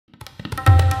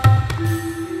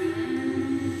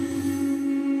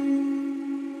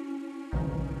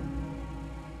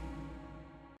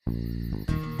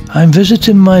I'm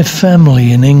visiting my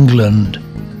family in England,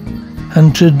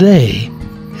 and today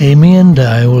Amy and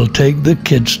I will take the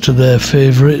kids to their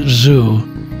favourite zoo,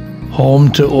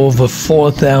 home to over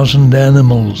 4,000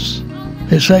 animals.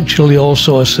 It's actually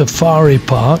also a safari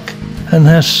park and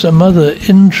has some other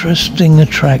interesting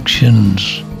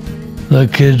attractions. The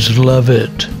kids love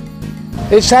it.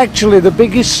 It's actually the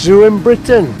biggest zoo in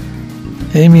Britain.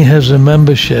 Amy has a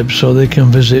membership so they can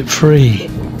visit free.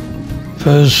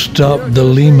 First stop, the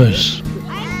lemurs.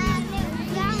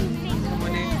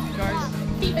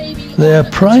 They are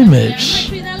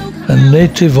primates and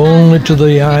native only to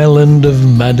the island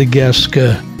of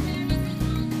Madagascar.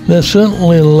 They're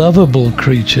certainly lovable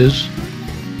creatures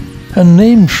and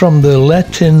named from the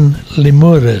Latin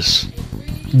lemures,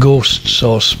 ghosts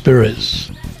or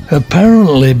spirits,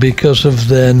 apparently because of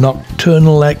their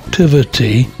nocturnal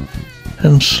activity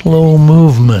and slow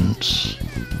movements.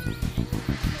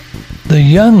 The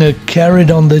young are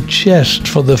carried on the chest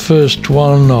for the first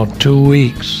 1 or 2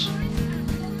 weeks,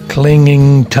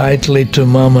 clinging tightly to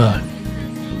mama.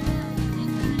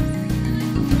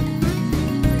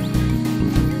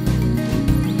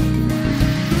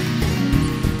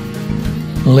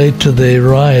 Later they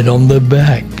ride on the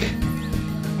back.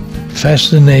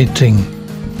 Fascinating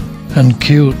and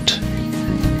cute.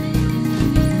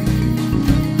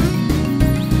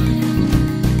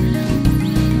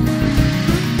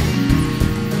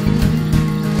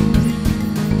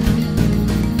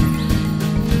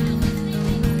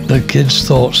 The kids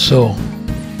thought so.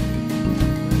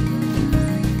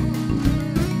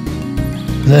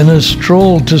 Then a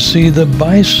stroll to see the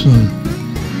bison.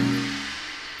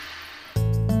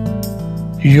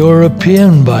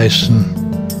 European bison.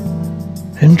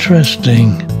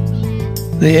 Interesting.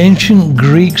 The ancient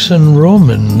Greeks and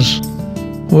Romans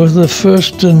were the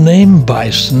first to name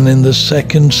bison in the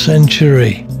 2nd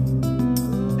century.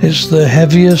 It's the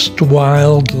heaviest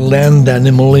wild land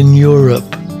animal in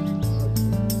Europe.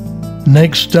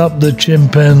 Next up, the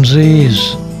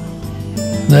chimpanzees.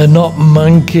 They're not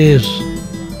monkeys.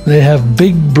 They have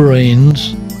big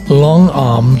brains, long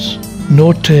arms,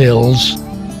 no tails,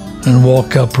 and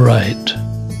walk upright.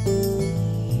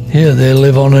 Here they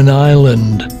live on an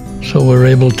island, so we're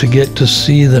able to get to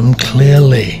see them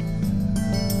clearly.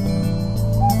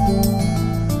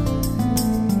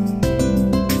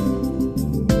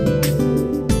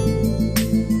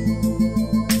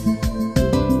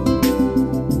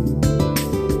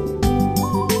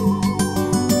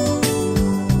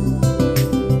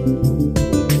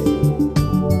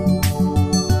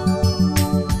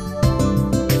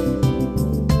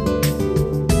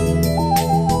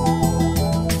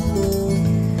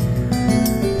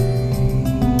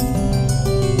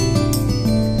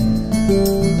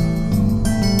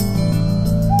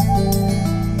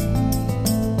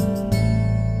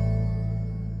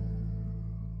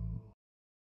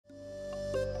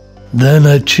 Then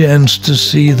a chance to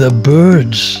see the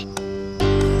birds.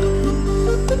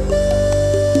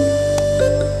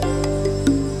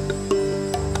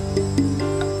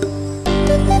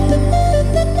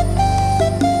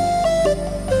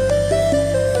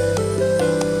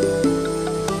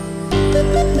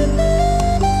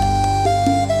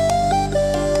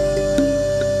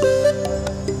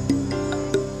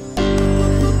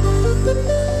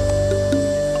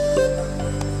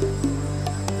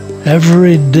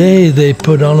 Every day they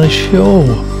put on a show.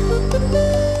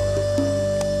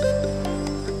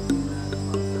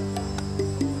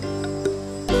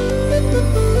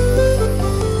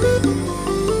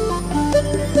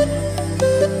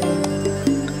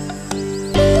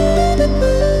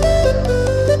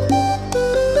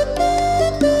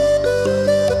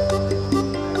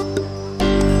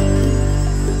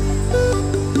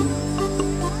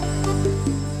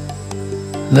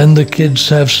 Then the kids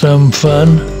have some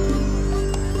fun.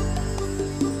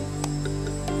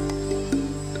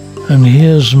 And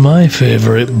here's my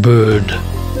favorite bird,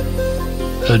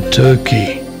 a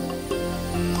turkey.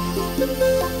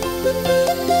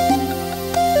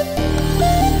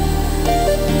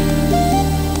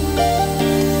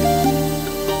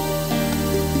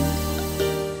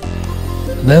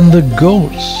 Then the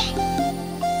goats.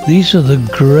 These are the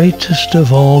greatest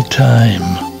of all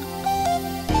time.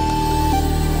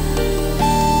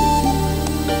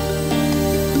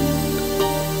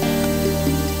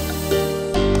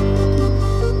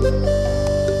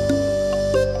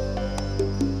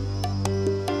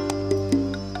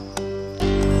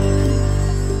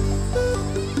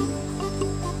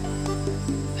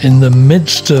 In the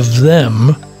midst of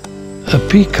them, a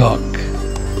peacock.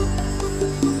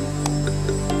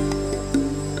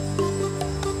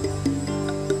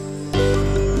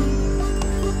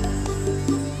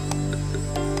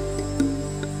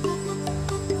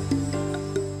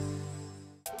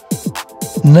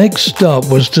 next stop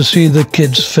was to see the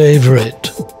kids'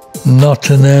 favourite. Not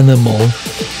an animal,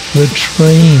 the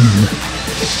train.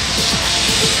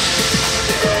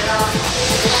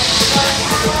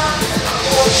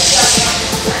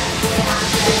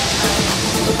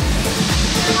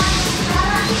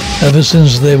 Ever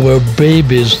since they were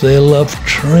babies, they loved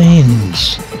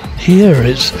trains. Here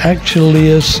it's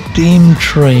actually a steam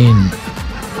train,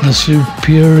 the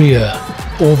Superior,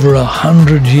 over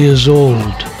 100 years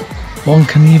old. One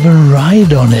can even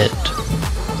ride on it.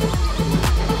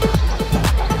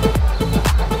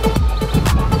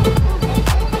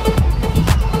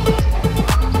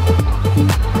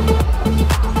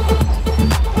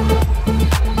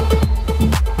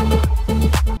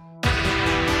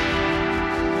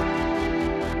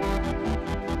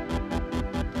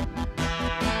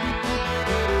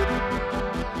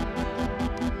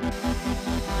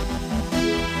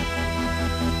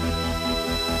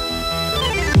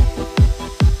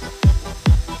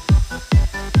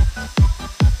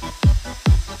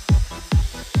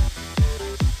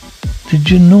 Did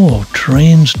you know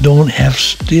trains don't have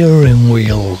steering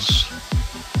wheels?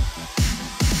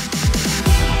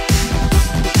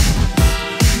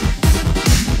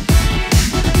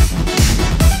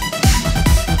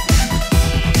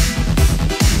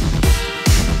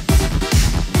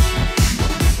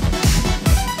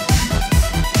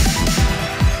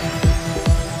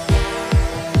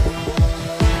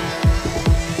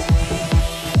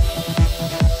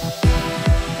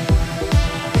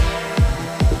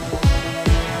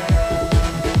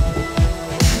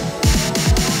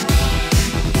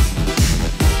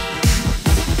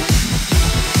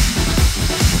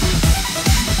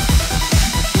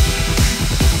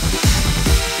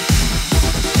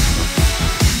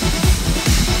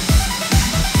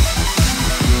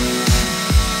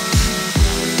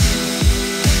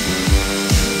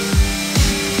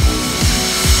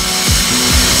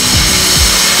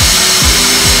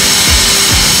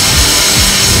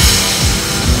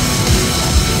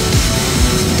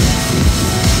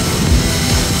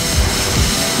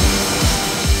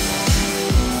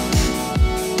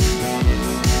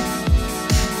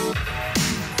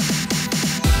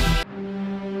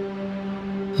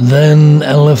 Then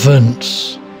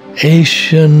elephants,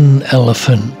 Asian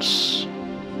elephants.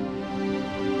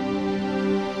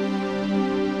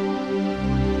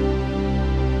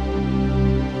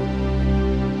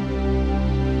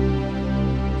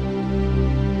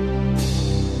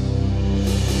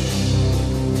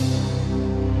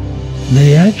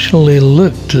 They actually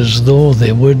looked as though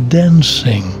they were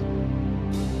dancing,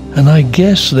 and I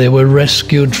guess they were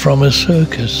rescued from a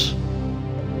circus.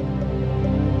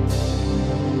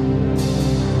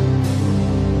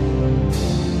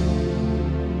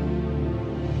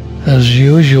 As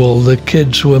usual, the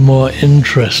kids were more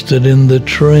interested in the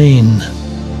train.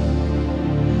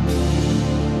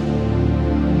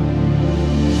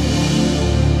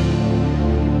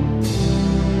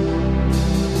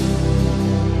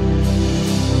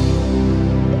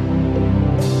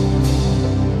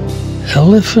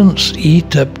 Elephants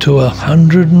eat up to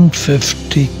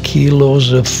 150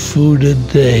 kilos of food a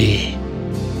day.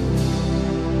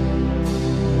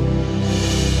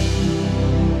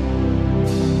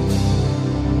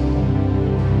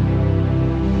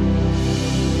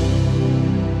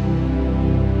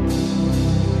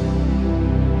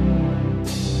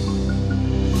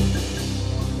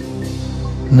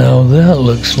 Now that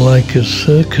looks like a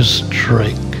circus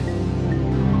trick.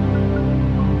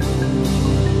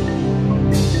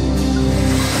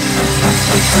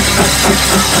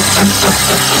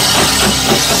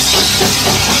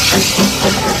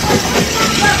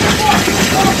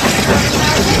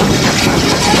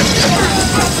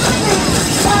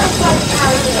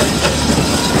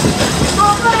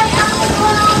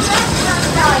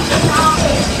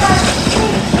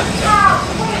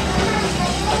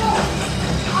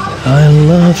 I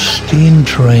love steam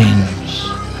trains.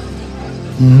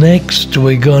 Next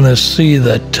we're gonna see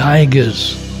the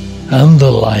tigers and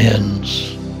the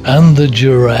lions and the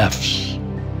giraffes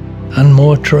and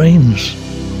more trains.